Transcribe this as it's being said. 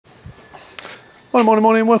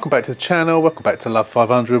Morning, welcome back to the channel, welcome back to Love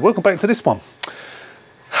 500, welcome back to this one.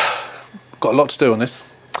 Got a lot to do on this.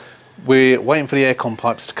 We're waiting for the aircon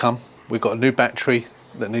pipes to come. We've got a new battery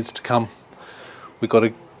that needs to come.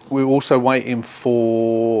 We're also waiting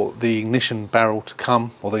for the ignition barrel to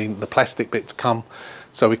come, or the plastic bit to come,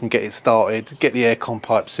 so we can get it started, get the aircon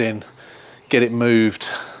pipes in, get it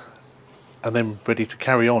moved, and then ready to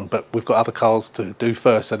carry on. But we've got other cars to do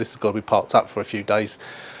first, so this has got to be parked up for a few days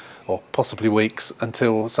or possibly weeks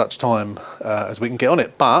until such time as we can get on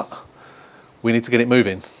it. But we need to get it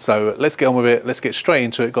moving, so let's get on with it. Let's get straight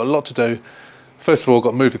into it. Got a lot to do. First of all,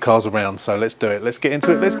 got to move the cars around, so let's do it. Let's get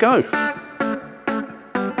into it. Let's go.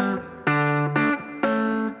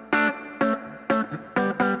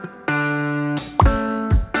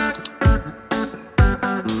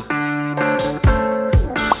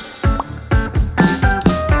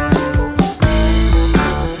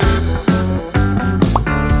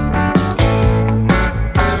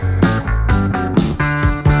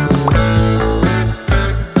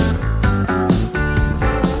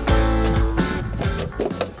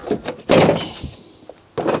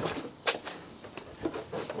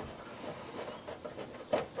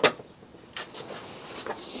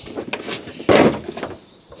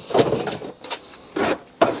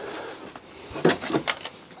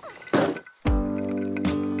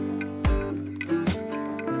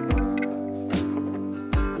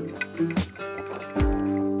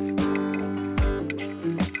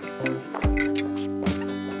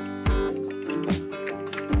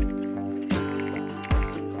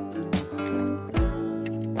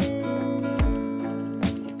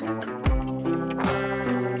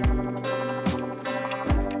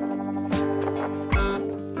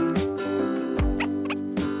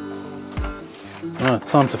 Right,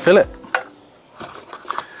 time to fill it.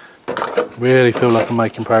 Really feel like I'm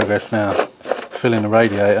making progress now. Filling the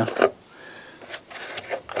radiator.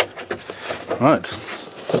 Right.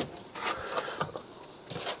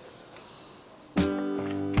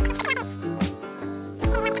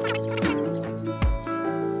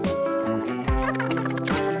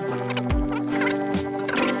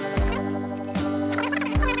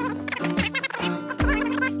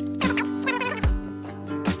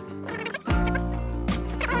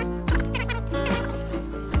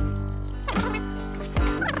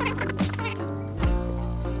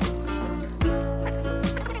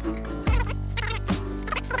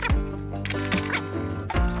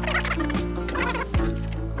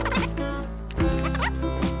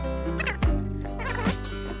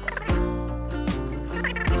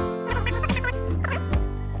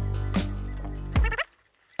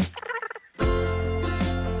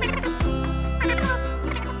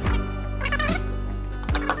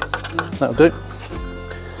 That'll do.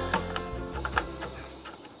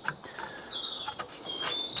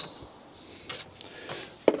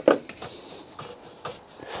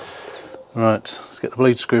 Right, let's get the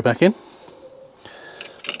bleed screw back in.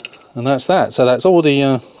 And that's that. So that's all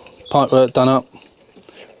the pipe work done up.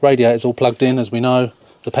 Radiator's all plugged in, as we know,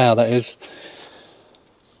 the power that is.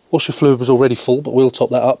 Washer fluid was already full, but we'll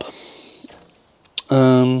top that up.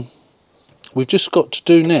 We've just got to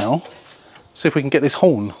do now, see if we can get this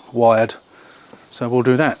horn wired, so we'll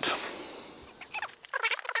do that.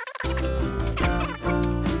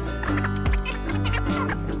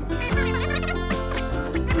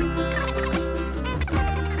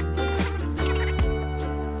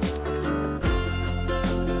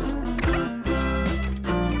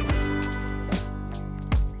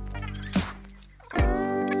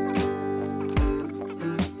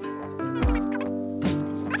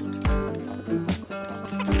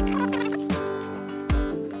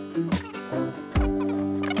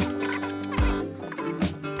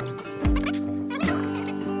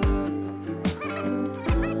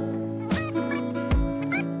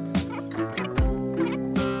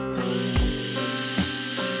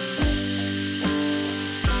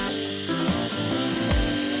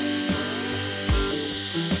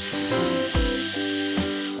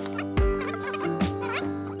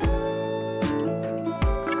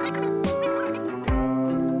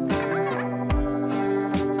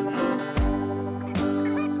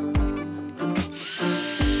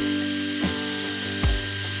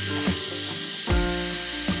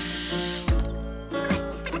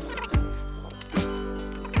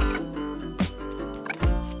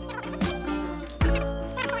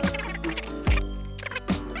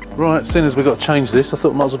 Right, as soon as we've got to change this, I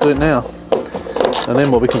thought we might as well do it now. And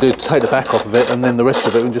then what we can do is take the back off of it, and then the rest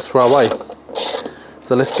of it we can just throw away.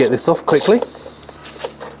 So let's get this off quickly.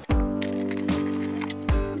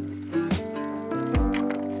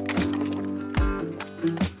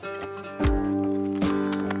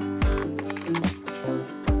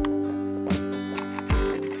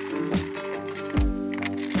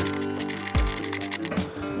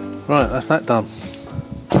 Right, that's that done.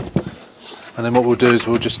 And then what we'll do is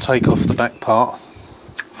we'll just take off the back part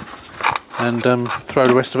and throw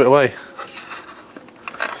the rest of it away.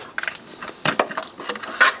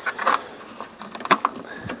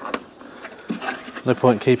 No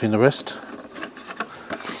point keeping the rest.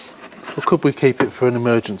 Or could we keep it for an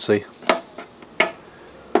emergency?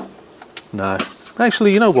 No.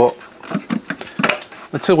 Actually, you know what?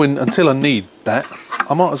 Until I need that,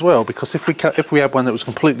 I might as well, because if we had one that was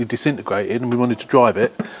completely disintegrated and we wanted to drive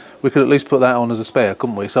it, we could at least put that on as a spare,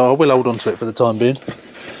 couldn't we? So I will hold on to it for the time being,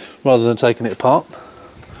 rather than taking it apart.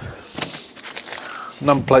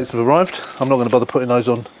 Number plates have arrived. I'm not going to bother putting those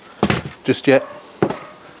on just yet.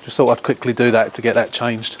 Just thought I'd quickly do that to get that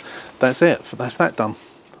changed. That's it. That's that done.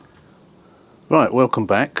 Right, welcome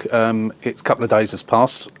back. It's a couple of days has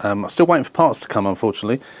passed. I'm still waiting for parts to come,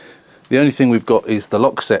 unfortunately. The only thing we've got is the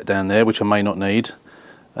lock set down there, which I may not need,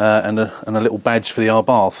 and a little badge for the R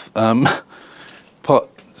bath. But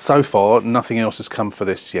so far, nothing else has come for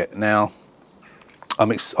this yet. Now,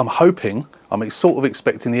 I'm hoping, I'm sort of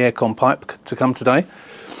expecting the aircon pipe to come today.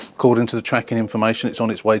 According to the tracking information, it's on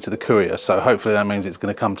its way to the courier, so hopefully that means it's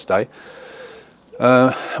going to come today.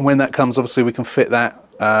 When that comes, obviously we can fit that.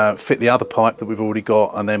 Fit the other pipe that we've already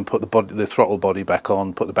got, and then put the throttle body back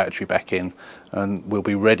on, put the battery back in, and we'll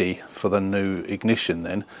be ready for the new ignition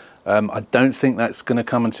then. I don't think that's going to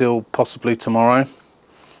come until possibly tomorrow,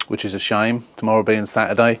 which is a shame, tomorrow being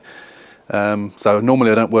Saturday. So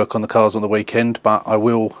normally I don't work on the cars on the weekend, but I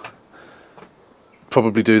will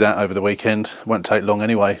probably do that over the weekend. Won't take long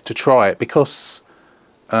anyway to try it, because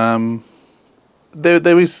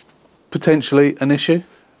there is potentially an issue.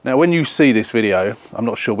 Now, when you see this video, I'm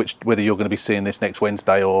not sure whether you're going to be seeing this next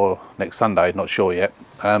Wednesday or next Sunday, not sure yet.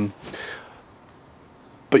 But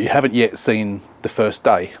you haven't yet seen the first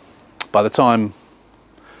day. By the time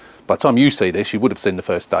you see this, you would have seen the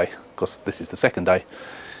first day, because this is the second day.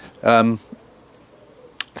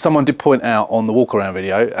 Someone did point out on the walk around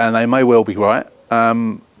video, and they may well be right,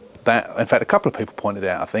 that, in fact, a couple of people pointed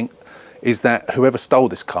out, I think, is that whoever stole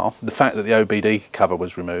this car, the fact that the OBD cover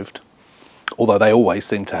was removed, although they always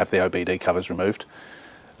seem to have the OBD covers removed,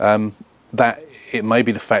 that it may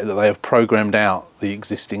be the fact that they have programmed out the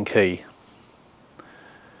existing key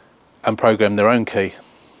and programmed their own key,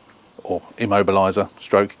 or immobiliser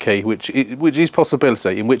stroke key, which is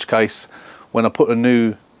possibility, in which case when I put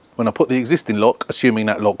the existing lock, assuming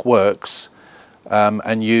that lock works,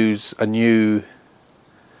 and use the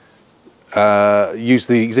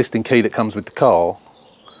existing key that comes with the car,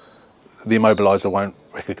 the immobiliser won't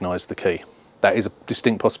recognise the key. That is a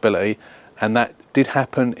distinct possibility, and that did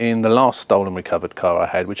happen in the last stolen recovered car I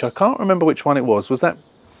had, which I can't remember which one it was. Was that?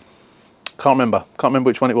 Can't remember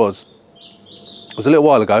which one it was. It was a little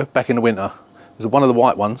while ago, back in the winter. It was one of the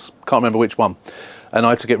white ones, can't remember which one. And I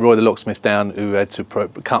had to get Roy the locksmith down, who had to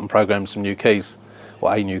cut and program some new keys,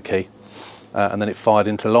 or a new key, and then it fired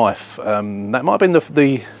into life. That might have been the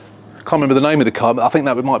can't remember the name of the car, but I think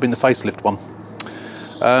that might have been the facelift one.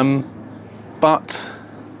 But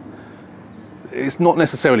it's not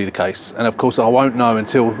necessarily the case, and of course I won't know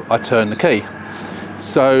until I turn the key.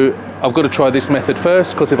 So I've got to try this method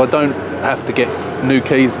first, because if I don't have to get new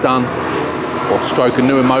keys done, or stroke a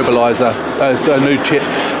new immobiliser, a new chip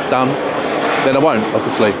done, then I won't,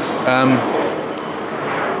 obviously.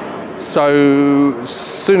 So as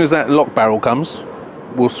soon as that lock barrel comes,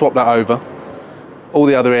 we'll swap that over. All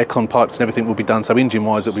the other aircon pipes and everything will be done, so engine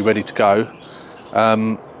wise it'll be ready to go.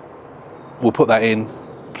 We'll put that in,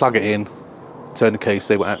 plug it in, turn the key,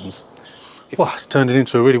 see what happens. Well, it's turned it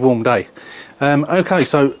into a really warm day. Okay,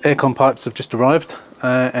 so aircon pipes have just arrived,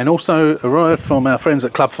 and also arrived from our friends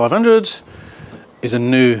at Club 500 is a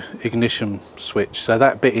new ignition switch. So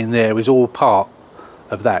that bit in there is all part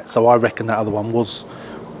of that. So I reckon that other one was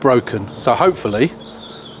broken. So hopefully,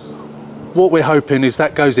 what we're hoping is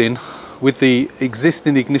that goes in with the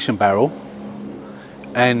existing ignition barrel,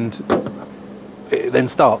 and it then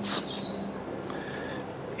starts.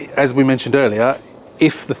 As we mentioned earlier,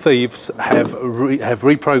 if the thieves have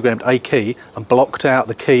reprogrammed a key and blocked out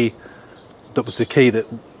the key that was the key that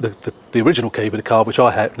the original key with the car, which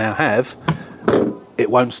I now have, it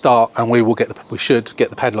won't start, and we should get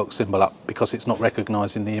the padlock symbol up, because it's not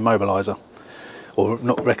recognising the immobiliser, or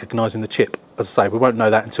not recognising the chip. As I say, we won't know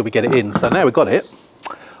that until we get it in. So now we've got it,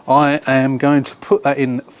 I am going to put that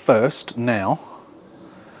in first now,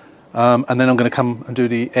 and then I'm going to come and do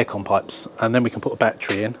the aircon pipes, and then we can put a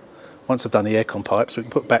battery in. Once I've done the aircon pipes, we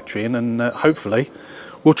can put a battery in, and hopefully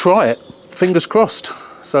we'll try it. Fingers crossed.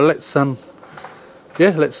 So let's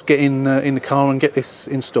let's get in the car and get this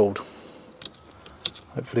installed.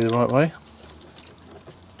 Hopefully the right way.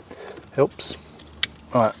 Helps.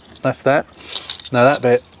 Right, That's that. Now that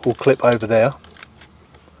bit will clip over there.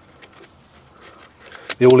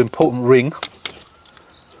 The all-important ring.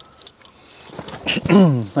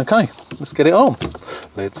 Okay, let's get it on.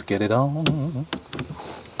 Let's get it on.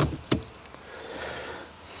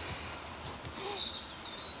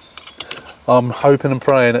 I'm hoping and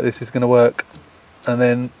praying that this is going to work, and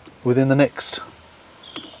then within the next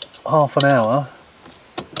half an hour,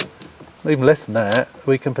 even less than that,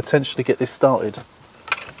 we can potentially get this started.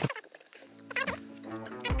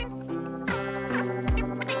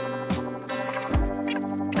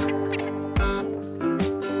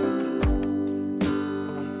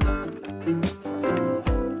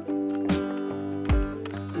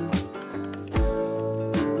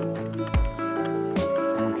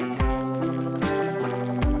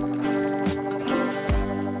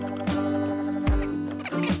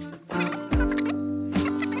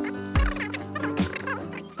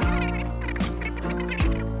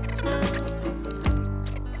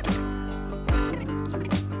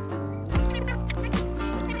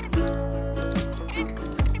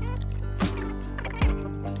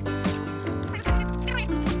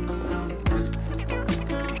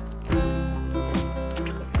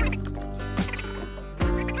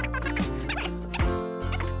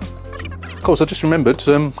 Of course, I just remembered,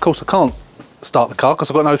 of course I can't start the car because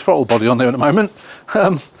I've got no throttle body on there at the moment.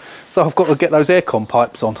 So I've got to get those aircon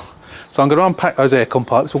pipes on. So I'm going to unpack those aircon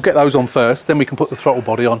pipes, we'll get those on first, then we can put the throttle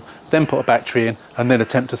body on, then put a battery in, and then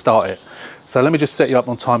attempt to start it. So let me just set you up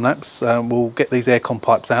on time lapse, we'll get these aircon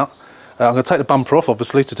pipes out. I'm going to take the bumper off,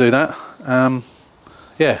 obviously, to do that.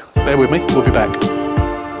 Yeah, bear with me, we'll be back.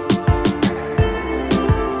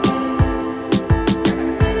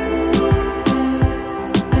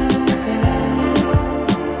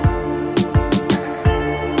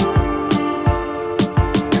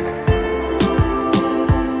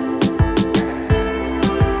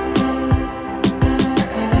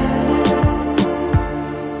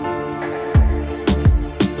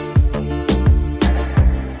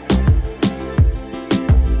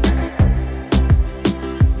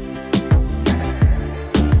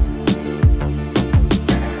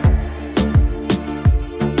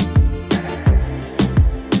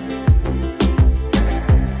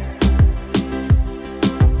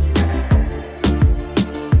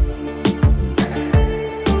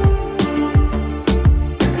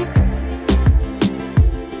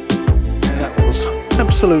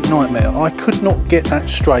 Absolute nightmare. I could not get that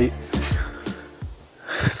straight.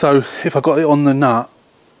 So if I got it on the nut,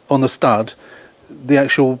 on the stud, the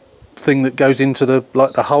actual thing that goes into the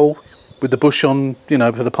the hole with the bush on, you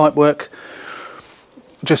know, for the pipe work,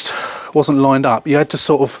 just wasn't lined up. You had to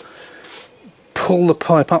sort of pull the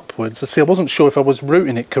pipe upwards. See, I wasn't sure if I was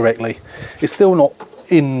routing it correctly. It's still not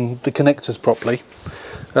in the connectors properly.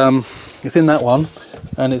 It's in that one,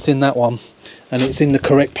 and it's in that one, and it's in the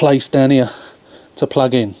correct place down here to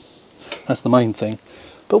plug in. That's the main thing.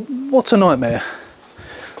 But what a nightmare.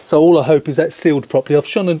 So all I hope is that's sealed properly.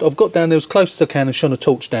 I've got down there as close as I can and shone a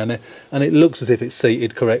torch down there, and it looks as if it's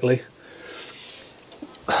seated correctly.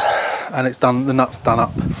 And it's done, the nut's done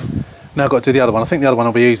up. Now I've got to do the other one. I think the other one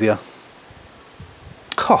will be easier.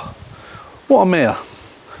 Oh, what a mare.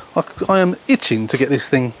 I am itching to get this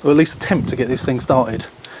thing, or at least attempt to get this thing started.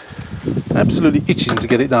 Absolutely itching to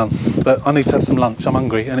get it done, but I need to have some lunch. I'm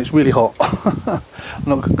hungry and it's really hot. I'm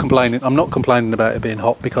not complaining. I'm not complaining about it being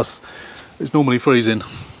hot because it's normally freezing.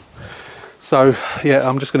 So yeah,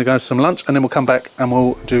 I'm just going to go to some lunch and then we'll come back and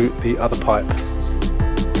we'll do the other pipe.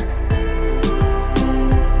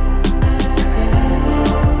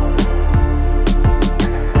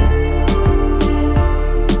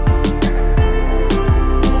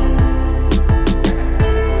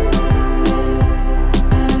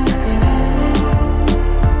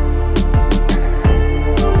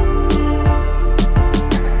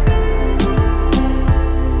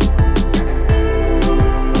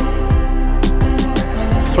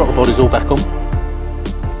 Throttle body's all back on.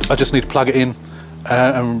 I just need to plug it in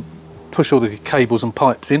and push all the cables and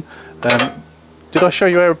pipes in. Did I show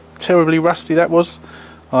you how terribly rusty that was?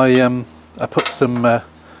 I put some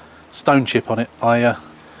stone chip on it. I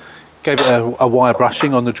gave it a wire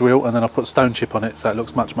brushing on the drill and then I put stone chip on it, so it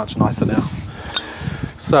looks much nicer now.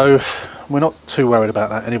 So we're not too worried about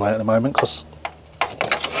that anyway at the moment, because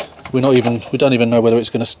we don't even know whether it's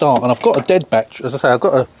going to start. And I've got a dead battery, as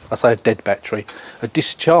I say, a dead battery, a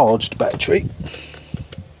discharged battery.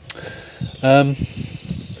 And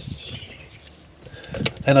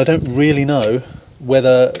I don't really know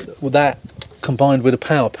whether that combined with a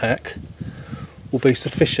power pack will be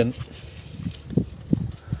sufficient.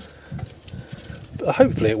 But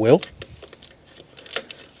hopefully it will.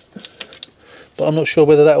 but I'm not sure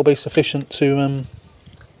whether that will be sufficient to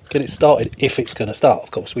get it started, if it's going to start. Of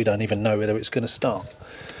course, we don't even know whether it's going to start.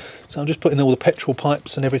 So I'm just putting all the petrol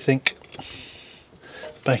pipes and everything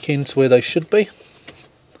back into where they should be.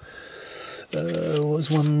 What's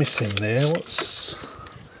one missing there?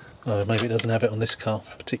 Oh, maybe it doesn't have it on this car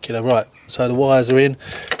in particular. Right, so the wires are in.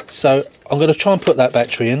 So I'm going to try and put that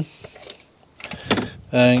battery in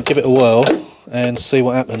and give it a whirl and see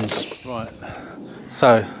what happens. Right,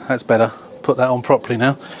 so that's better. Put that on properly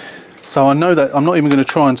now. So I know that I'm not even going to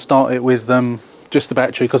try and start it with just the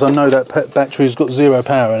battery, because I know that battery's got 0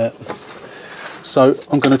 power in it. So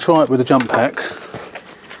I'm going to try it with a jump pack.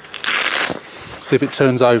 See if it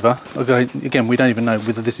turns over. Okay, again, we don't even know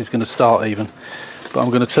whether this is going to start even, but I'm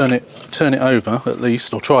going to turn it over at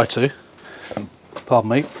least, or try to. Pardon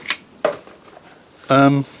me.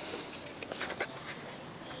 And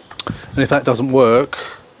if that doesn't work,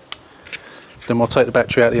 then we'll take the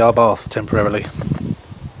battery out of the bath temporarily.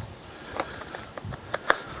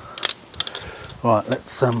 Right,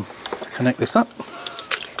 let's connect this up.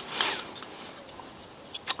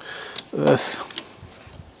 Earth.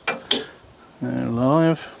 They're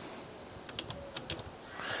live.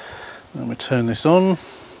 And we turn this on.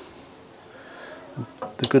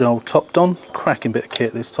 The good old top on. Cracking bit of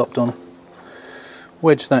kit, this top on.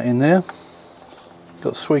 Wedge that in there.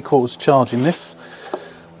 Got 3/4 charge in this.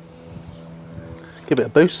 Give it a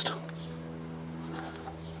boost.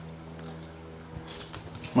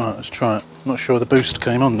 Right, let's try it. Not sure the boost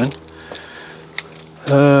came on then.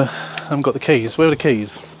 I haven't got the keys. Where are the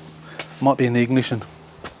keys? Might be in the ignition.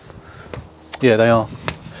 Yeah, they are.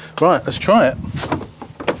 Right, let's try it.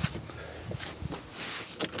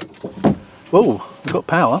 Oh, we've got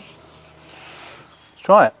power. Let's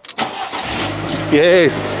try it.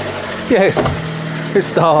 Yes, yes, it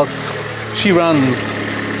starts. She runs,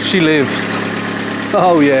 she lives.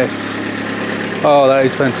 Oh yes. Oh, that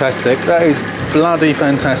is fantastic. That is bloody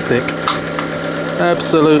fantastic.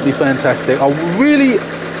 Absolutely fantastic. I really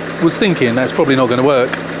was thinking that's probably not going to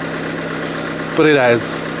work, but it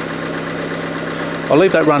has. I'll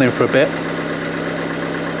leave that running for a bit.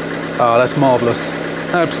 Oh, that's marvellous.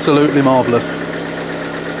 Absolutely marvellous.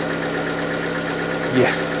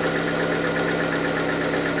 Yes.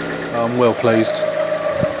 I'm well pleased.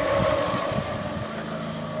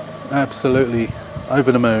 Absolutely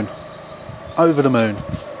over the moon. Over the moon.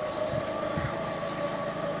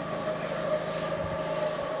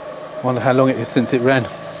 Wonder how long it is since it ran.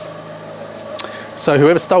 So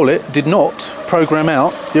whoever stole it did not program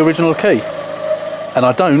out the original key. And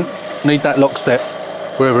I don't need that lock set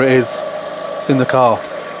wherever it is. It's in the car.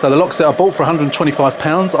 So the lock set I bought for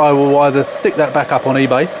 £125. I will either stick that back up on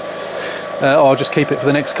eBay or I'll just keep it for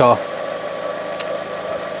the next car.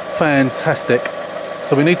 Fantastic.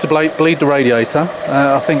 So we need to bleed the radiator.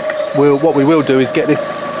 I think what we will do is get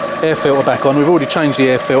this air filter back on. We've already changed the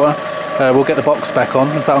air filter. We'll get the box back on.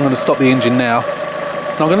 In fact, I'm going to stop the engine now.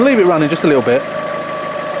 And I'm going to leave it running just a little bit.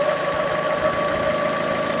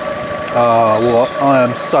 What? I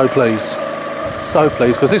am so pleased. So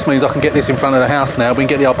pleased, because this means I can get this in front of the house now. We can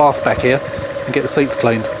get the bath back here and get the seats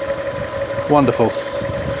cleaned. Wonderful.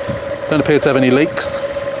 Don't appear to have any leaks,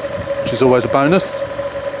 which is always a bonus.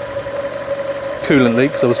 Coolant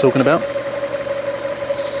leaks I was talking about.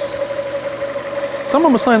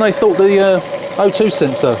 Someone was saying they thought the O2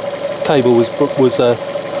 sensor cable was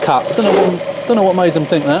cut. I don't know what made them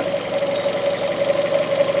think that.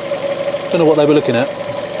 Don't know what they were looking at.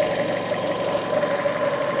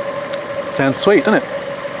 Sounds sweet, doesn't it?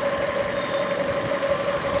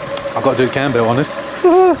 I've got to do the cam belt on this.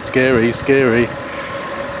 Scary, scary.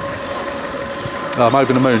 Oh, I'm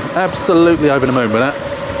over the moon. Absolutely over the moon with that.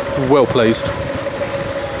 Well pleased.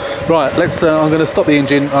 Right, let's. I'm going to stop the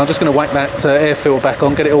engine. I'm just going to whack that air filter back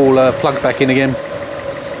on, get it all plugged back in again.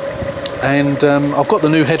 And I've got the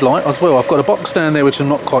new headlight as well. I've got a box down there which I'm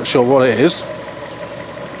not quite sure what it is.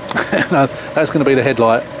 No, that's going to be the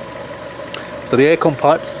headlight. So the aircon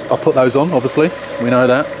pipes, I'll put those on, obviously. We know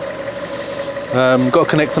that. Got to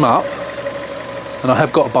connect them up. And I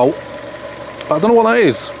have got a bolt. But I don't know what that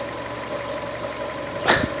is.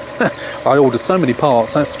 I ordered so many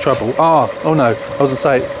parts, that's the trouble. Oh no, I was going to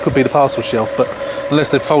say it could be the parcel shelf, but unless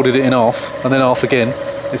they've folded it in half and then half again,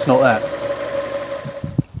 it's not that.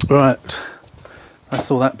 Right,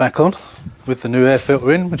 that's all that back on with the new air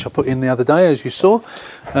filter in, which I put in the other day, as you saw.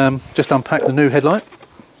 Just unpack the new headlight.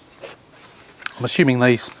 I'm assuming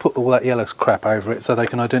they put all that yellow crap over it so they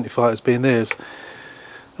can identify it as being theirs.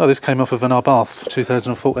 Oh, this came off of an Abarth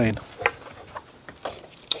 2014.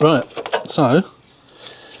 Right, so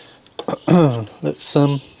let's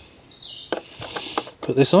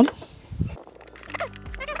put this on.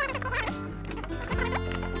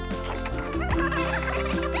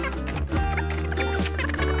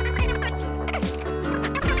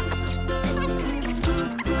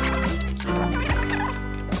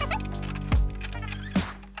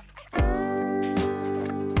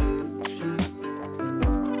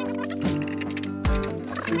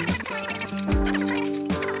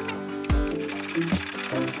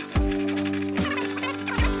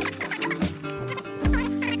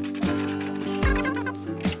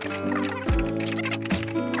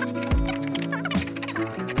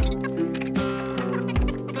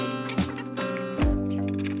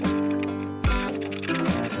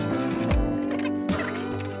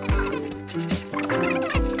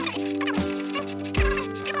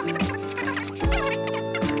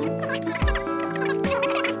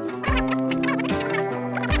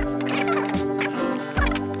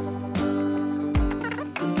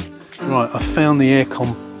 Right, I've found the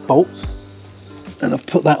aircon bolt and I've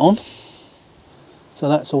put that on. So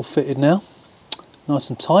that's all fitted now, nice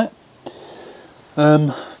and tight.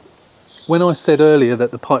 When I said earlier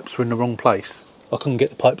that the pipes were in the wrong place, I couldn't get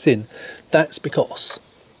the pipes in, that's because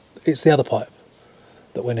it's the other pipe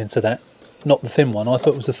that went into that, not the thin one. I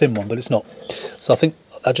thought it was the thin one, but it's not. So I think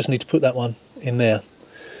I just need to put that one in there.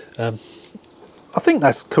 I think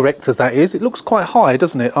that's correct as that is. It looks quite high,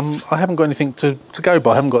 doesn't it? I haven't got anything to go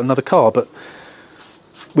by. I haven't got another car, but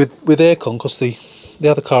with aircon, because the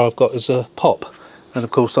other car I've got is a pop, and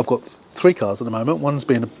of course I've got 3 cars at the moment. One's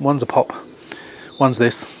a pop, one's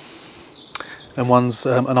this, and one's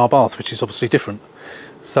an Abarth, which is obviously different.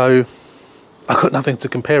 So I've got nothing to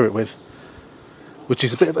compare it with, which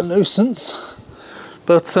is a bit of a nuisance.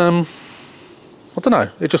 But I don't know.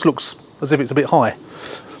 It just looks as if it's a bit high,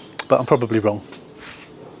 but I'm probably wrong.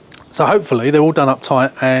 So hopefully they're all done up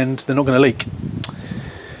tight and they're not going to leak.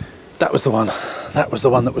 That was the one. That was the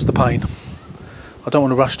one that was the pain. I don't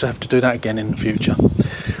want to rush to have to do that again in the future.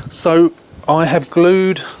 So I have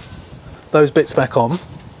glued those bits back on,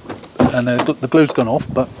 and the glue's gone off,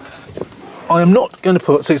 but I am not going to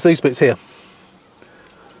put, so it's these bits here.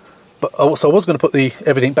 But also I was going to put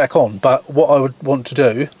everything back on, but what I would want to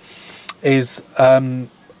do is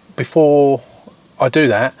before I do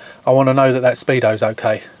that, I want to know that speedo's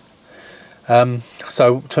okay.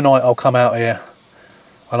 So tonight I'll come out here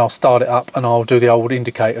and I'll start it up and I'll do the old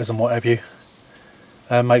indicators and what have you,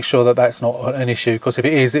 and make sure that that's not an issue, because if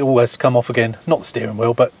it is, it all has to come off again. Not the steering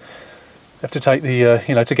wheel, but you have to take the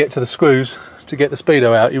you know, to get to the screws to get the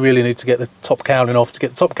speedo out, you really need to get the top cowling off. To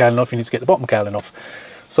get the top cowling off, you need to get the bottom cowling off.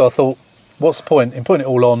 So I thought, what's the point in putting it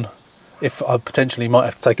all on if I potentially might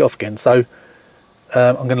have to take it off again? So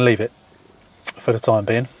I'm going to leave it for the time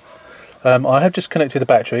being. I have just connected the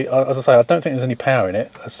battery. As I say, I don't think there's any power in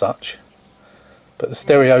it as such, but the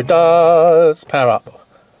stereo does power up.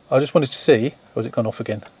 I just wanted to see, has it gone off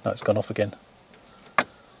again? No, it's gone off again.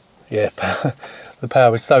 Yeah, the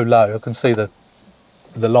power is so low, I can see the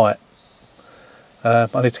light. I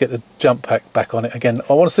need to get the jump pack back on it again.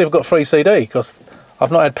 I want to see if I've got a free CD, because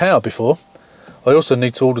I've not had power before. I also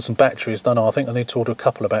need to order some batteries, don't I? I think I need to order a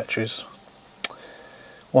couple of batteries.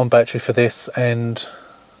 One battery for this, and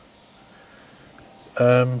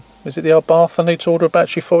is it the Abarth I need to order a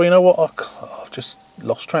battery for? You know what, I've just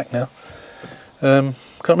lost track now. Can't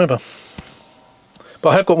remember. But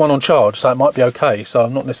I have got one on charge, so it might be okay. So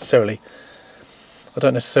I'm not necessarily, I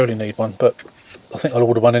don't necessarily need one, but I think I'll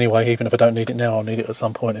order one anyway. Even if I don't need it now, I'll need it at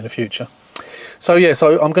some point in the future. So yeah,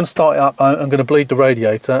 so I'm going to start it up. I'm going to bleed the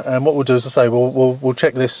radiator, and what we'll do is, I say, we'll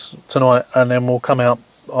check this tonight, and then we'll come out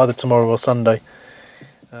either tomorrow or Sunday.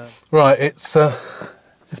 Right, it's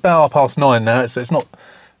about 9:30 now.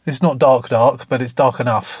 It's not dark, but it's dark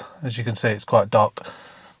enough. As you can see, it's quite dark.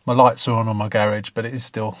 My lights are on my garage, but it is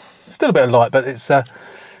still a bit of light. But it's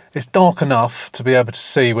dark enough to be able to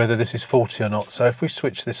see whether this is faulty or not. So if we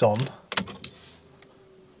switch this on,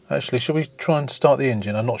 actually, should we try and start the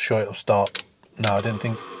engine? I'm not sure it'll start. No, I didn't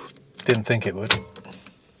think it would.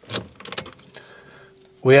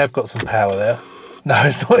 We have got some power there. No,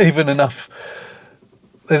 it's not even enough.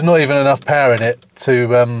 There's not even enough power in it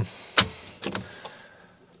to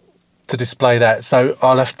display that. So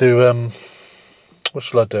I'll have to. What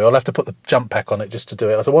shall I do? I'll have to put the jump pack on it just to do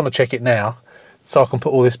it. I want to check it now, so I can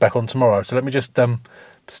put all this back on tomorrow. So let me just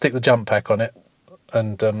stick the jump pack on it,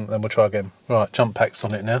 and then we'll try again. Right, jump pack's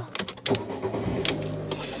on it now.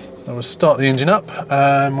 So we'll start the engine up,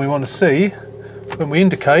 and we want to see when we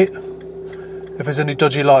indicate if there's any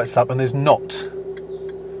dodgy lights up, and there's not.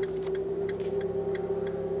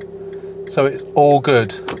 So it's all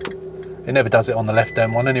good. It never does it on the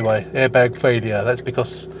left-hand one anyway. Airbag failure. That's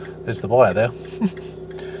because there's the wire there.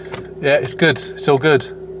 Yeah, it's good. It's all good.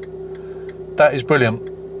 That is brilliant.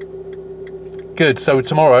 Good. So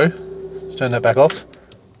tomorrow, let's turn that back off.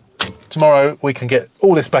 Tomorrow we can get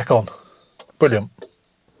all this back on. Brilliant.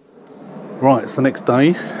 Right, it's the next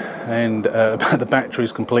day, and the battery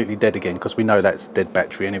is completely dead again, because we know that's a dead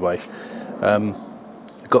battery anyway.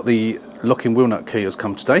 Got the locking wheel nut key has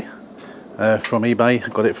come today from eBay.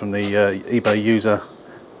 Got it from the eBay user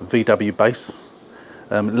VW base.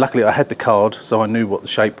 Luckily I had the card, so I knew what the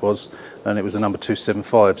shape was, and it was a number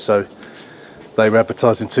 275, so they were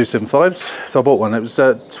advertising 275s, so I bought one. It was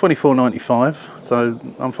 £24.95, so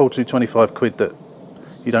unfortunately 25 quid that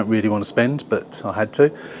you don't really want to spend, but I had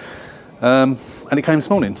to. And it came this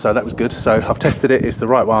morning, so that was good. So I've tested it, it's the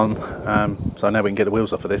right one, so now we can get the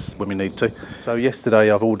wheels off of this when we need to. So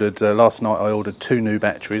yesterday I've ordered, last night I ordered 2 new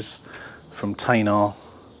batteries from Tayna,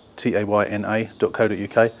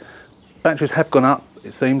 tayna.co.uk. Batteries have gone up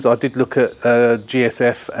it seems. I did look at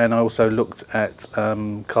GSF, and I also looked at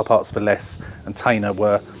Car Parts for Less, and Tainer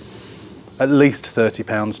were at least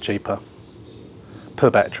 £30 cheaper per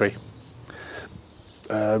battery.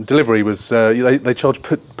 Delivery was, they charge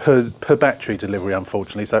per battery delivery,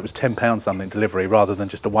 unfortunately, so it was £10 something delivery rather than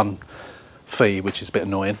just a one fee, which is a bit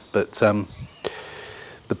annoying. But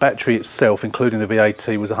the battery itself, including the VAT,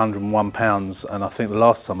 was £101, and I think the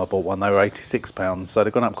last time I bought one they were £86, so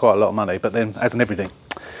they've gone up quite a lot of money, but then, as in everything.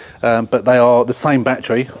 But they are the same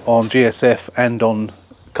battery on GSF and on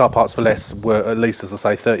Car Parts for Less, were at least, as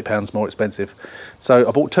I say, £30 more expensive. So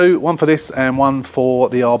I bought two, one for this and one for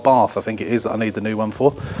the Bath, I think it is, that I need the new one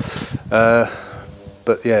for.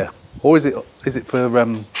 But yeah, or is it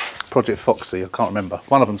for Project Foxy? I can't remember.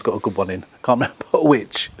 One of them's got a good one in, can't remember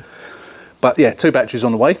which. But yeah, two batteries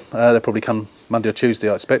on the way. They'll probably come Monday or Tuesday,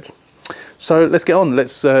 I expect. So let's get on.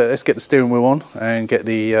 Let's get the steering wheel on and get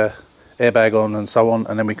the airbag on and so on,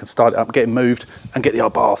 and then we can start it up, get it moved, and get the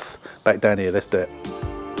Bath back down here. Let's do it.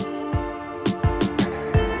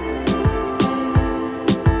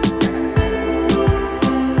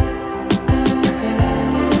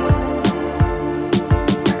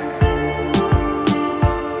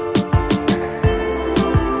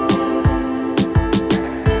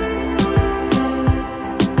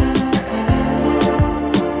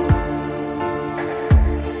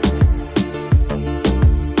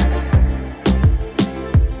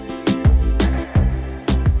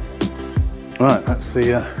 Right, that's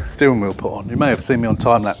the steering wheel put on. You may have seen me on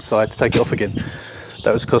time lapse, so I had to take it off again.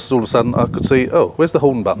 That was because all of a sudden I could see, oh, where's the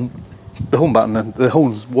horn button? The horn button, the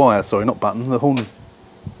horn's wire, sorry, not button, the horn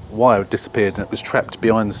wire had disappeared and it was trapped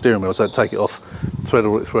behind the steering wheel, so I had to take it off, thread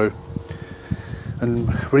all it through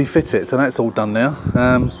and refit it. So that's all done now.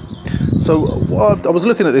 So I was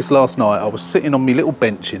looking at this last night. I was sitting on my little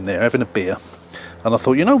bench in there having a beer, and I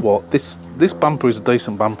thought, you know what, this bumper is a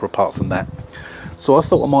decent bumper apart from that. So I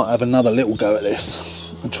thought I might have another little go at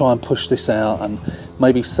this and try and push this out and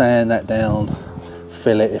maybe sand that down,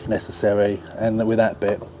 fill it if necessary, and with that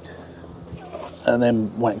bit, and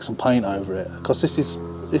then whack some paint over it, because this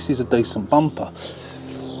is a decent bumper,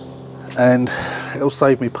 and it'll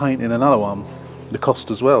save me painting another one, the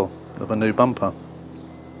cost as well of a new bumper.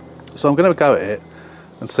 So I'm going to go at it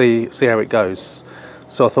and see how it goes.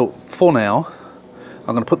 So I thought, for now,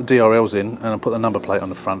 I'm going to put the DRLs in and I'll put the number plate on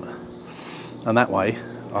the front. And that way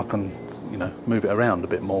I can, you know, move it around a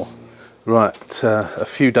bit more. Right, a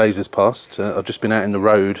few days has passed. I've just been out in the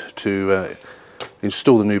road to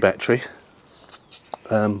install the new battery.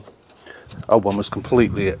 Old one was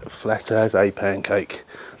completely flat as a pancake.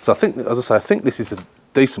 So I think, as I say, I think this is a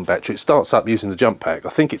decent battery. It starts up using the jump pack. I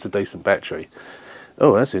think it's a decent battery.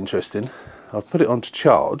 Oh, that's interesting. I've put it on to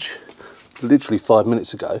charge literally 5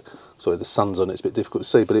 minutes ago. Sorry, the sun's on it, it's a bit difficult to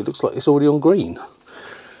see, but it looks like it's already on green.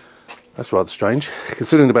 That's rather strange,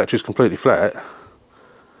 considering the battery is completely flat.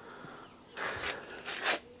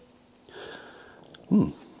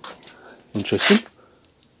 Interesting.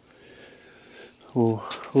 We'll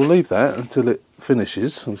leave that until it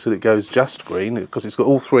finishes, until it goes just green, because it's got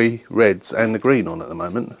all three reds and the green on at the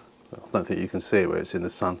moment. I don't think you can see it where it's in the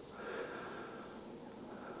sun.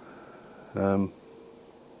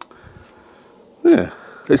 Yeah,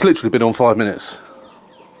 it's literally been on 5 minutes.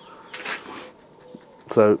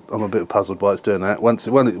 So I'm a bit puzzled why it's doing that. When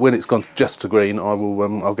it's gone just to green, I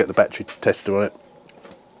will I'll get the battery tester on it,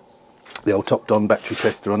 the old top-on battery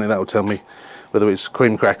tester on it. That will tell me whether it's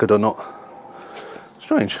cream crackered or not.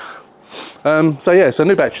 Strange. So yeah, so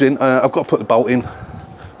new battery in. I've got to put the bolt in,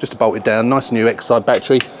 just to bolt it down. Nice new X-side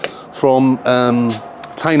battery from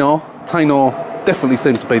Tainer. Tainer definitely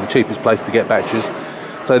seems to be the cheapest place to get batteries.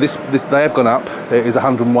 So this they have gone up. It is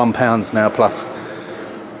 £101 now plus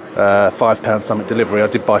 £5 something delivery. I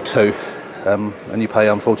did buy two, and you pay,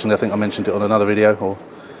 unfortunately, I think I mentioned it on another video, or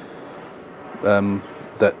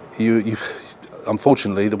that you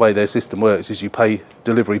unfortunately the way their system works is you pay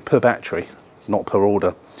delivery per battery, not per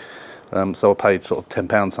order. So I paid sort of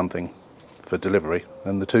 £10 something for delivery,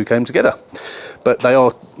 and the two came together. But they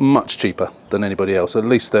are much cheaper than anybody else, at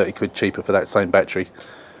least 30 quid cheaper for that same battery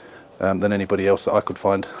than anybody else that I could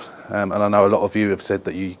find. And I know a lot of you have said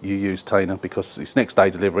that you use Tainer because it's next day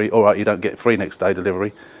delivery. All right, you don't get free next day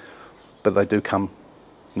delivery, but they do come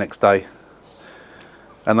next day,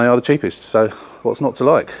 and they are the cheapest. So what's not to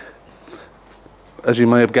like? As you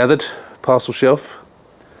may have gathered, parcel shelf.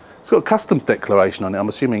 It's got a customs declaration on it. I'm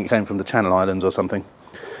assuming it came from the Channel Islands or something.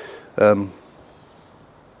 It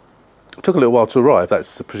took a little while to arrive.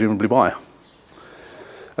 That's presumably why.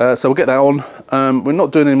 So we'll get that on. We're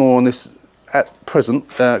not doing any more on this at present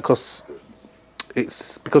because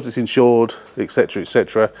it's insured, etc.,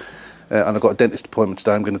 etc., and I've got a dentist appointment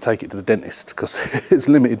today. I'm going to take it to the dentist because it's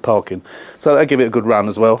limited parking. So I'll give it a good run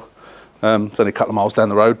as well. It's only a couple of miles down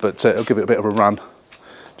the road, but I'll give it a bit of a run.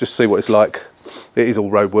 Just see what it's like. It is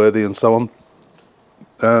all roadworthy and so on.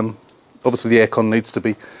 Obviously the aircon needs to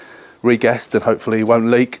be regassed and hopefully it won't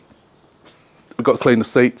leak. We've got to clean the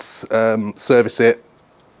seats, service it.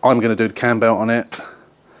 I'm going to do the cam belt on it.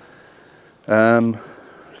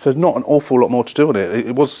 So not an awful lot more to do on it.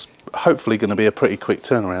 It was hopefully going to be a pretty quick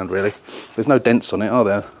turnaround, really. There's no dents on it, are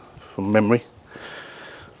there, from memory?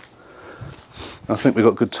 I think we've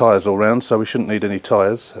got good tyres all round, so we shouldn't need any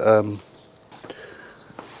tyres.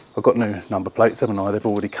 I've got new number plates, haven't I? They've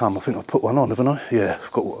already come. I think I've put one on, haven't I? Yeah,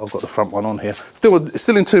 I've got the front one on here.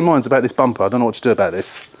 Still in two minds about this bumper. I don't know what to do about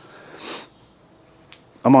this.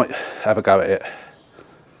 I might have a go at it.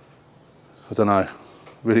 I don't know.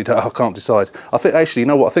 Really don't, I can't decide. I think actually, you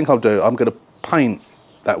know what I think I'll do? I'm going to paint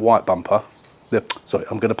that white bumper. Sorry,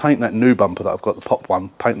 I'm going to paint that new bumper that I've got, the pop one,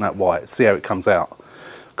 paint that white, see how it comes out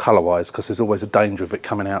colour-wise, because there's always a danger of it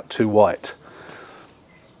coming out too white.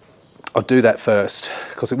 I'll do that first,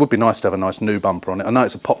 because it would be nice to have a nice new bumper on it. I know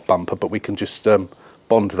it's a pop bumper, but we can just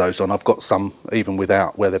bond those on. I've got some even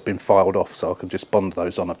without, where they've been filed off, so I can just bond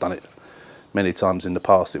those on. I've done it many times in the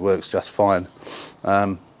past. It works just fine.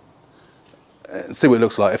 See what it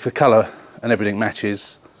looks like. If the colour and everything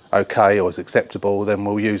matches okay or is acceptable, then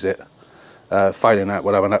we'll use it. Failing that,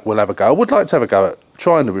 we'll have a go. I would like to have a go at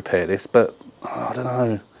trying to repair this, but I don't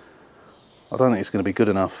know. I don't think it's going to be good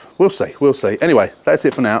enough. We'll see, we'll see. Anyway, that's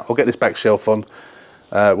it for now. I'll get this back shelf on.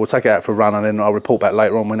 We'll take it out for a run and then I'll report back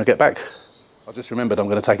later on when I get back. I just remembered I'm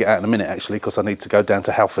going to take it out in a minute actually, because I need to go down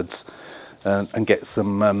to Halford's and get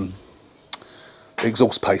some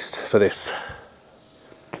exhaust paste for this.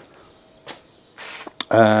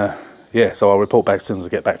 Yeah, so I'll report back as soon as I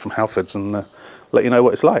get back from Halford's and let you know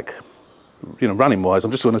what it's like. You know, running wise,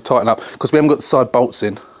 I'm just going to tighten up, because we haven't got the side bolts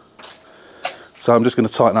in. So I'm just going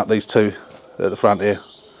to tighten up these two at the front here.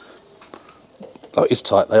 Oh, it's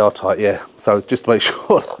tight, they are tight, yeah. So just to make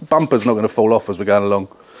sure the bumper's not going to fall off as we're going along.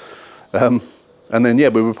 And then, yeah,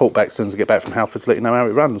 we'll report back as soon as I get back from Halford's to let you know how it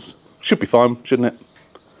runs. Should be fine, shouldn't it?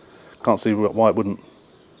 Can't see why it wouldn't.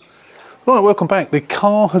 Right, welcome back. The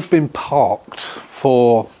car has been parked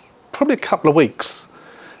for probably a couple of weeks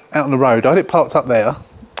out on the road. I had it parked up there,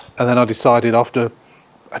 and then I decided after,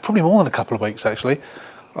 probably more than a couple of weeks actually,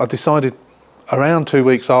 I decided around 2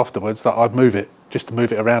 weeks afterwards that I'd move it, just to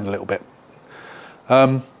move it around a little bit.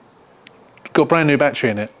 Got a brand new battery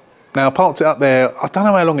in it. Now I parked it up there, I don't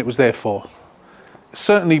know how long it was there for.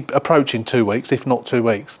 Certainly approaching 2 weeks, if not 2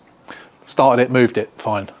 weeks. Started it, moved it,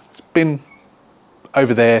 fine. It's been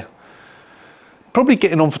over there, probably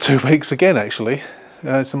getting on for 2 weeks again actually.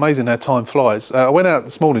 It's amazing how time flies. I went out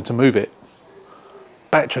this morning to move it.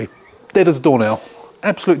 Battery, dead as a doornail.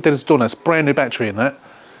 Absolute dead as a doornail. It's brand new battery in that.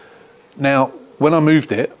 Now, when I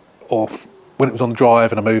moved it, or when it was on the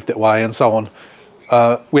drive and I moved it away and so on,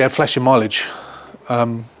 we had flashing mileage.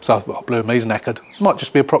 So I blew me, he's knackered. Might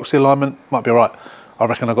just be a proxy alignment, might be all right. I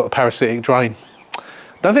reckon I've got a parasitic drain.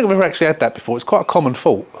 Don't think I've ever actually had that before. It's quite a common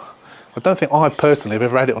fault. I don't think I personally have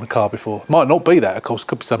ever had it on a car before. Might not be that, of course,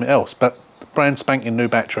 could be something else, but brand spanking new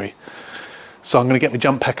battery. So I'm going to get my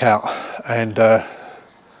jump pack out and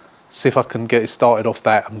see if I can get it started off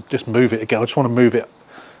that and just move it again. I just want to move it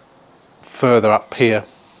further up here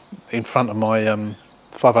in front of my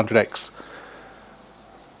 500X.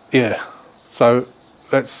 Yeah, so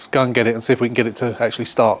let's go and get it and see if we can get it to actually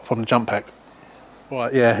start from the jump pack.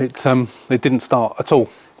 Right, yeah, it didn't start at all.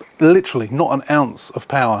 Literally not an ounce of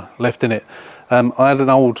power left in it. I had an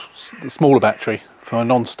old smaller battery from a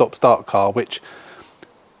non-stop start car, which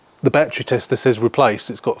the battery tester says replace.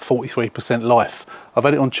 It's got 43% life. I've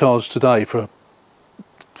had it on charge today for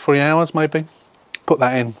 3 hours maybe. Put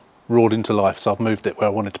that in, roared into life, so I've moved it where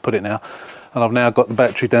I wanted to put it now. And I've now got the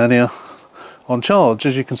battery down here on charge,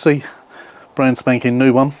 as you can see. Brand spanking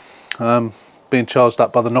new one, being charged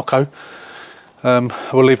up by the Nocco.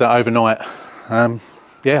 We'll leave that overnight.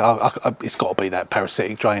 Yeah, it's got to be that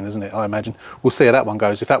parasitic drain, isn't it, I imagine. We'll see how that one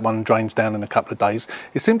goes. If that one drains down in a couple of days.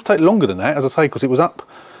 It seemed to take longer than that, as I say, because it was up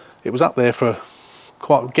there for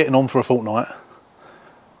getting on for a fortnight.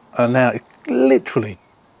 And now it's literally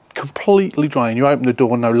completely drained. You open the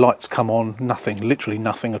door, no lights come on, nothing, literally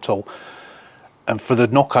nothing at all. And for the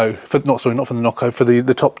Nocco, not for the Nocco, for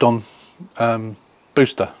the top-on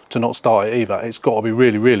booster to not start it either, it's got to be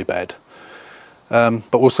really, really bad.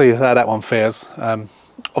 But we'll see how that one fares.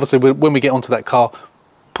 Obviously, when we get onto that car,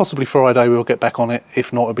 possibly Friday we'll get back on it.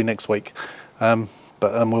 If not, it'll be next week. But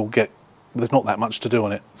there's not that much to do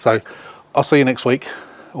on it. So I'll see you next week,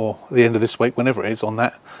 or the end of this week, whenever it is, on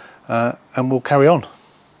that, and we'll carry on.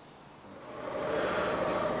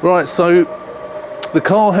 Right, so the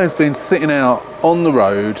car has been sitting out on the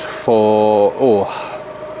road for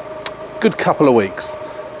a good couple of weeks,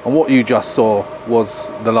 and what you just saw was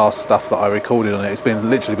the last stuff that I recorded on it. It's been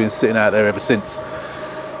literally been sitting out there ever since.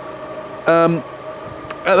 At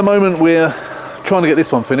the moment we're trying to get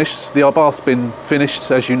this one finished. The Abarth's been finished,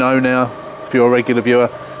 as you know now, if you're a regular viewer,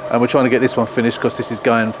 and we're trying to get this one finished because this is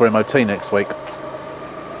going for MOT next week.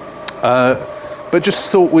 But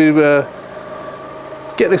just thought we'd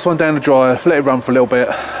get this one down the dryer, let it run for a little bit,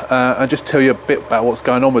 and just tell you a bit about what's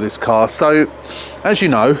going on with this car. So, as you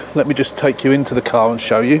know, let me just take you into the car and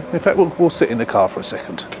show you. In fact, we'll sit in the car for a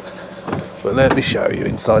second. But let me show you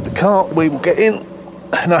inside the car. We will get in.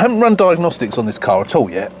 Now, I haven't run diagnostics on this car at all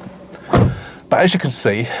yet, but as you can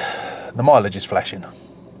see, the mileage is flashing,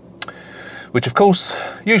 which of course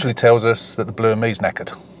usually tells us that the Blue and Me's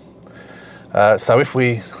knackered. So if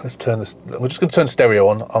let's turn this, we're just going to turn the stereo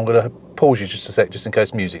on. I'm going to pause you just a sec, just in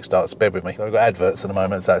case music starts. Bear with me. I've got adverts at the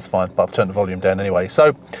moment, so that's fine, but I've turned the volume down anyway.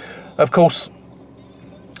 So, of course,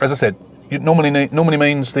 as I said, it normally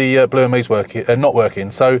means the Blue and Me's not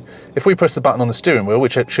working. So if we press the button on the steering wheel,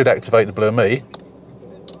 which should activate the Blue and Me,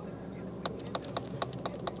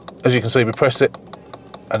 as you can see, we press it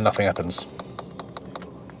and nothing happens.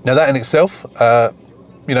 Now that in itself,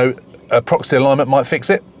 you know, a proxy alignment might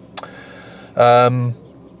fix it.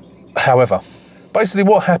 However, basically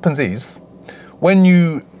what happens is when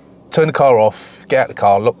you turn the car off, get out the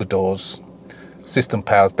car, lock the doors, system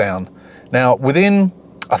powers down. Now within,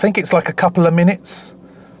 I think it's like a couple of minutes,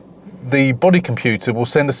 the body computer will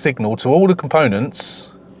send a signal to all the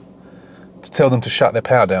components to tell them to shut their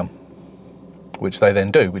power down, which they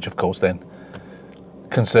then do, which of course then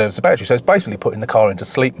conserves the battery. So it's basically putting the car into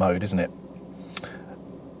sleep mode, isn't it?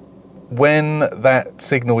 When that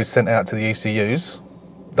signal is sent out to the ECUs,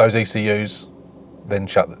 those ECUs then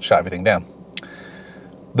shut everything down.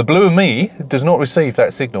 The Blue and Me does not receive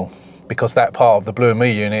that signal because that part of the Blue and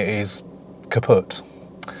Me unit is kaput.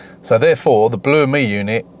 So therefore, the Blue and Me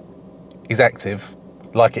unit is active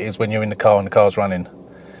like it is when you're in the car and the car's running.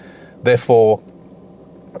 Therefore,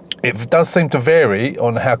 it does seem to vary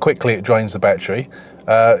on how quickly it drains the battery.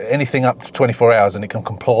 Anything up to 24 hours and it can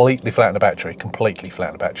completely flatten the battery,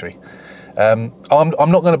 I'm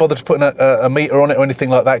not going to bother to put a meter on it or anything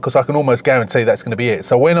like that because I can almost guarantee that's going to be it.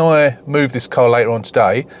 So when I move this car later on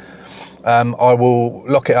today, I will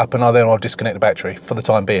lock it up and I'll disconnect the battery for the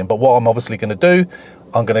time being. But what I'm obviously going to do,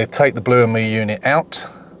 I'm going to take the Blue and Me unit out.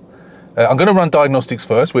 I'm going to run diagnostics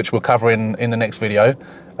first, which we'll cover in the next video.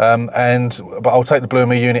 But I'll take the Blue and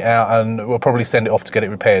Me unit out and we'll probably send it off to get it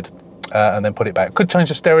repaired. And then put it back. Could change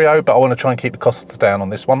the stereo, but I want to try and keep the costs down on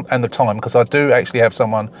this one and the time, because I do actually have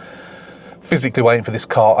someone physically waiting for this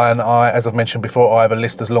car, and as I've mentioned before, I have a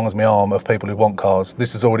list as long as my arm of people who want cars.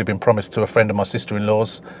 This has already been promised to a friend of my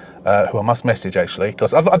sister-in-law's, who I must message actually,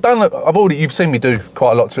 because you've seen me do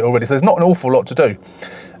quite a lot to it already, so there's not an awful lot to do.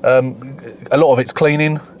 A lot of it's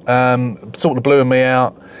cleaning, sort the Blue and Me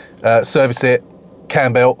out, service it,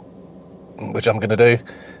 cam belt, which I'm going to do,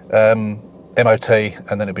 MOT,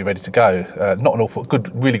 and then it'll be ready to go. Not an awful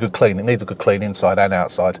really good clean. It needs a good clean inside and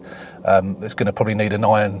outside. It's going to probably need an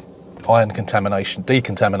iron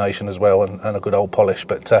decontamination as well, and a good old polish.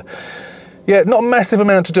 But yeah, not a massive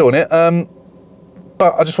amount to do on it.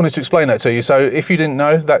 But I just wanted to explain that to you. So if you didn't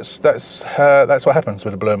know, that's what happens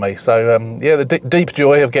with the Blue and Me. So yeah, the deep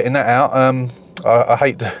joy of getting that out. I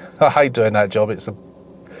hate doing that job. You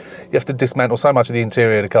have to dismantle so much of the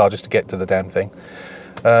interior of the car just to get to the damn thing.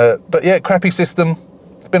 But yeah, crappy system.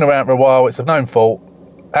 It's been around for a while. It's a known fault.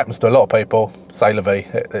 Happens to a lot of people. C'est la vie.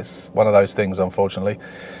 It's one of those things, unfortunately.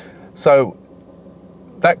 So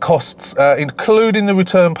that costs, including the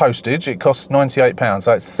return postage, it costs £98.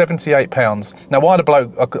 So it's £78. Now, why the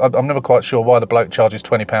bloke? I'm never quite sure why the bloke charges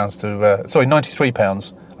 £20 to. Sorry,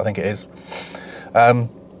 £93. I think it is.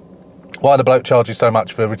 Why the bloke charges so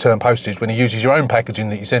much for return postage when he uses your own packaging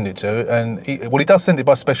that you send it to, and he does send it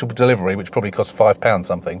by special delivery, which probably costs £5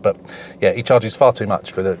 something, but yeah, he charges far too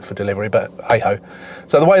much for delivery, but hey ho.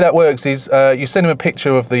 So the way that works is you send him a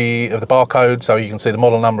picture of the barcode so you can see the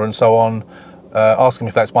model number and so on, ask him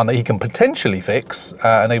if that's one that he can potentially fix,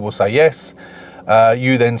 and he will say yes.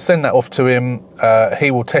 You then send that off to him,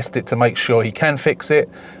 he will test it to make sure he can fix it.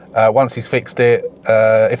 Once he's fixed it,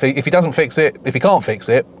 if he doesn't fix it, if he can't fix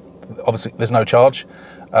it, obviously there's no charge.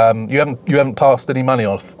 You haven't passed any money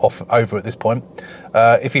off over at this point.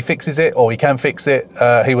 If he fixes it, or he can fix it,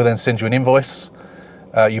 he will then send you an invoice.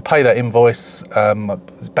 You pay that invoice,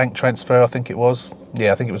 bank transfer, I think it was.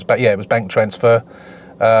 Yeah, I think it was. Yeah, it was bank transfer.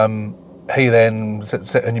 He then,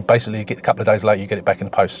 and you basically get a couple of days later, you get it back in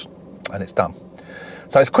the post, and it's done.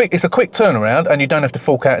 So it's quick. It's a quick turnaround, and you don't have to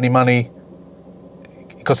fork out any money,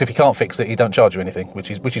 because if you can't fix it, he don't charge you anything,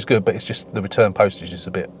 which is good. But it's just the return postage is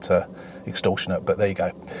a bit extortionate. But there you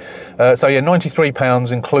go. So yeah,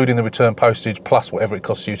 £93 including the return postage plus whatever it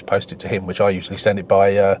costs you to post it to him, which I usually send it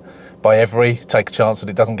by Every. Take a chance that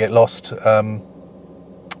it doesn't get lost,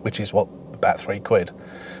 which is what, about £3.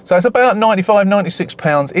 So it's about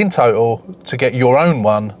 £95–96 in total to get your own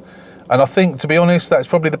one. And I think, to be honest, that's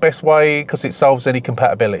probably the best way, because it solves any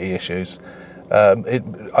compatibility issues.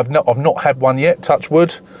 I've not had one yet, touch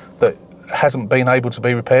wood, that hasn't been able to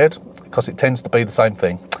be repaired, because it tends to be the same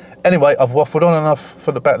thing. Anyway, I've waffled on enough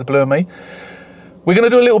for about the blue of me. We're going to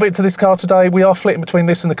do a little bit to this car today. We are flitting between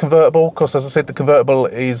this and the convertible, because as I said, the convertible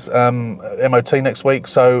is MOT next week.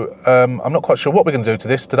 So I'm not quite sure what we're going to do to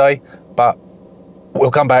this today, but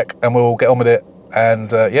we'll come back and we'll get on with it.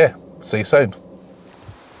 And yeah, see you soon.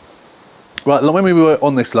 Right, when we were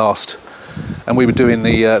on this last, and we were doing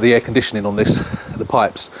the air conditioning on this, the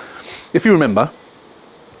pipes, if you remember,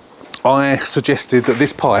 I suggested that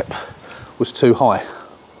this pipe was too high.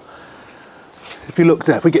 If you look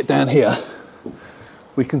down, if we get down here,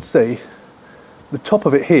 we can see the top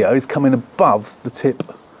of it here is coming above the tip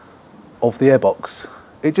of the airbox.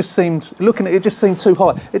 It just seemed, looking at it, just seemed too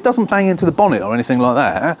high. It doesn't bang into the bonnet or anything like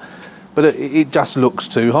that, but it just looks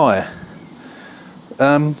too high.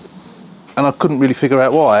 And I couldn't really figure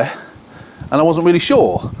out why, and I wasn't really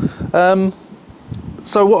sure.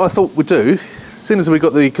 So what I thought we'd do, as soon as we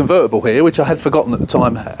got the convertible here, which I had forgotten at the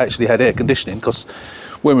time actually had air conditioning, because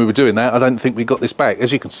when we were doing that, I don't think we got this back.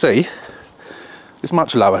 As you can see, it's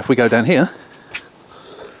much lower. If we go down here,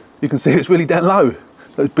 you can see it's really down low.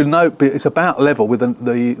 It's about level with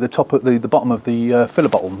the top of the bottom of the filler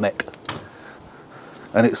bottle neck,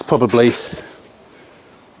 and it's probably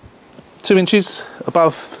 2 inches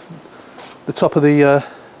above the top of the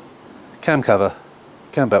cam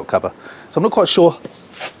belt cover. So I'm not quite sure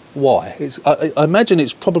why. I imagine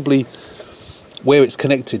it's probably where it's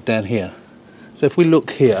connected down here. So if we look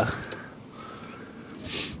here,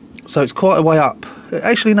 so it's quite a way up.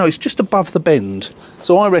 Actually, no, it's just above the bend.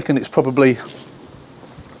 So I reckon it's probably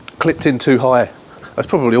clipped in too high. That's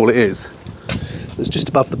probably all it is. It's just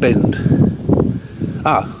above the bend.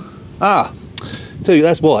 Tell you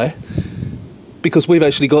that's why. Because we've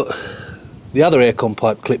actually got the other aircon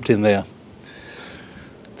pipe clipped in there.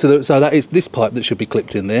 So that is this pipe that should be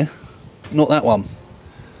clipped in there, not that one.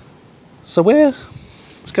 So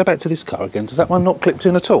let's go back to this car again. Does that one not clipped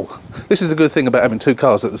in at all? This is a good thing about having two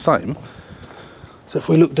cars at the same. So if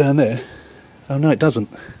we look down there, oh no, it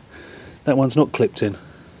doesn't. That one's not clipped in.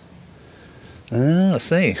 Ah, I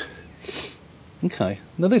see. Okay.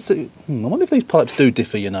 Now I wonder if these pipes do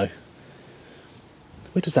differ, you know.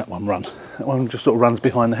 Where does that one run? That one just sort of runs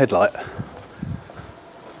behind the headlight.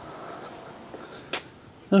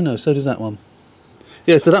 Oh no, so does that one.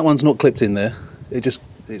 Yeah, so that one's not clipped in there. It's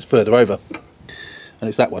further over. And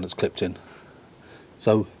it's that one that's clipped in.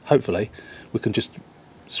 So hopefully we can just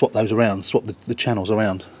swap those around, swap the channels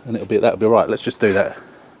around, and that'll be all right. Let's just do that.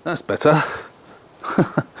 That's better.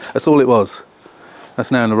 That's all it was. That's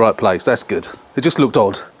now in the right place. That's good. It just looked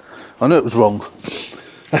odd. I knew it was wrong.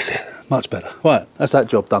 That's it. Much better. Right, that's that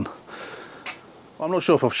job done. I'm not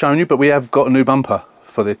sure if I've shown you, but we have got a new bumper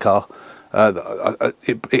for the car.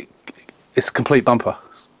 It's a complete bumper.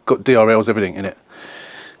 It's got DRLs, everything in it.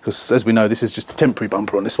 Because as we know, this is just a temporary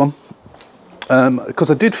bumper on this one. Because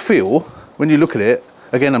I did feel, when you look at it,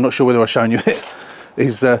 again, I'm not sure whether I've shown you it,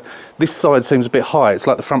 this side seems a bit high. It's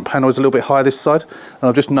like the front panel is a little bit higher this side. And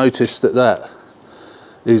I've just noticed that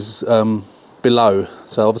is below.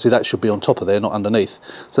 So obviously that should be on top of there, not underneath.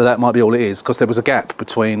 So that might be all it is, because there was a gap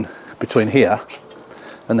between here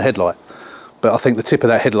and the headlight. But I think the tip of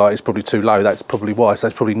that headlight is probably too low. That's probably why. So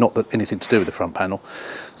that's probably not anything to do with the front panel.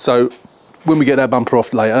 So when we get that bumper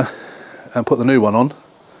off later and put the new one on,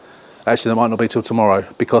 actually that might not be till tomorrow,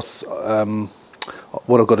 because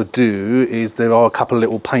what I've got to do is there are a couple of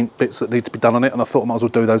little paint bits that need to be done on it, and I thought I might as well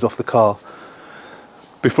do those off the car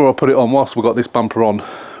before I put it on, whilst we've got this bumper on,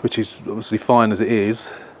 which is obviously fine as it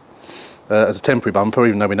is, as a temporary bumper,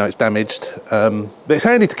 even though we know it's damaged. But it's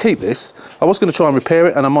handy to keep this. I was going to try and repair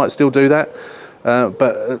it, and I might still do that,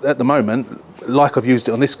 but at the moment, like I've used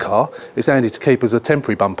it on this car, it's handy to keep as a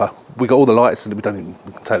temporary bumper. We've got all the lights, and we can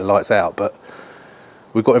take the lights out, but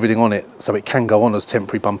we've got everything on it, so it can go on as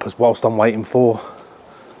temporary bumpers whilst I'm waiting for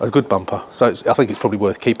a good bumper. So I think it's probably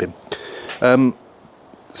worth keeping.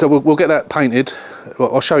 So we'll get that painted.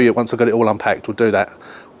 I'll show you once I've got it all unpacked. We'll do that.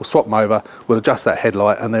 We'll swap them over. We'll adjust that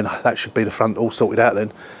headlight, and then that should be the front all sorted out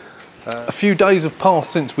then. A few days have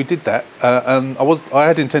passed since we did that, and I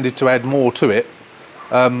had intended to add more to it,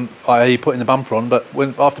 i.e. putting the bumper on, but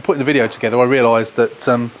after putting the video together I realised that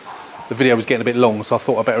the video was getting a bit long, so I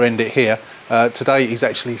thought I'd better end it here. Today is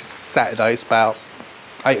actually Saturday, it's about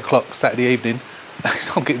 8 o'clock Saturday evening.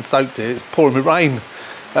 I'm getting soaked here, it's pouring with rain.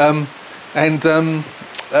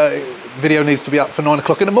 Video needs to be up for 9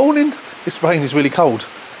 o'clock in the morning. This rain is really cold.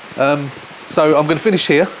 So I'm going to finish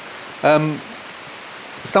here.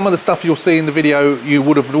 Some of the stuff you'll see in the video you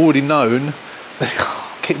would have already known,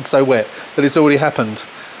 getting so wet, that it's already happened,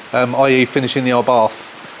 i.e. finishing the old bath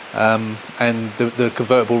and the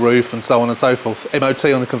convertible roof and so on and so forth. MOT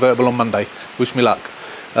on the convertible on Monday. Wish me luck.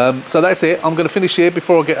 So that's it. I'm going to finish here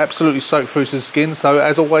before I get absolutely soaked through to the skin. So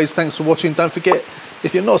as always, thanks for watching. Don't forget,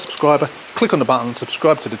 if you're not a subscriber, click on the button,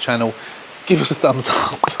 subscribe to the channel, give us a thumbs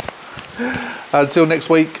up. Until next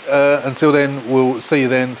week, until then, we'll see you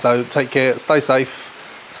then. So take care, stay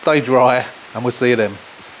safe, stay dry, and we'll see you then.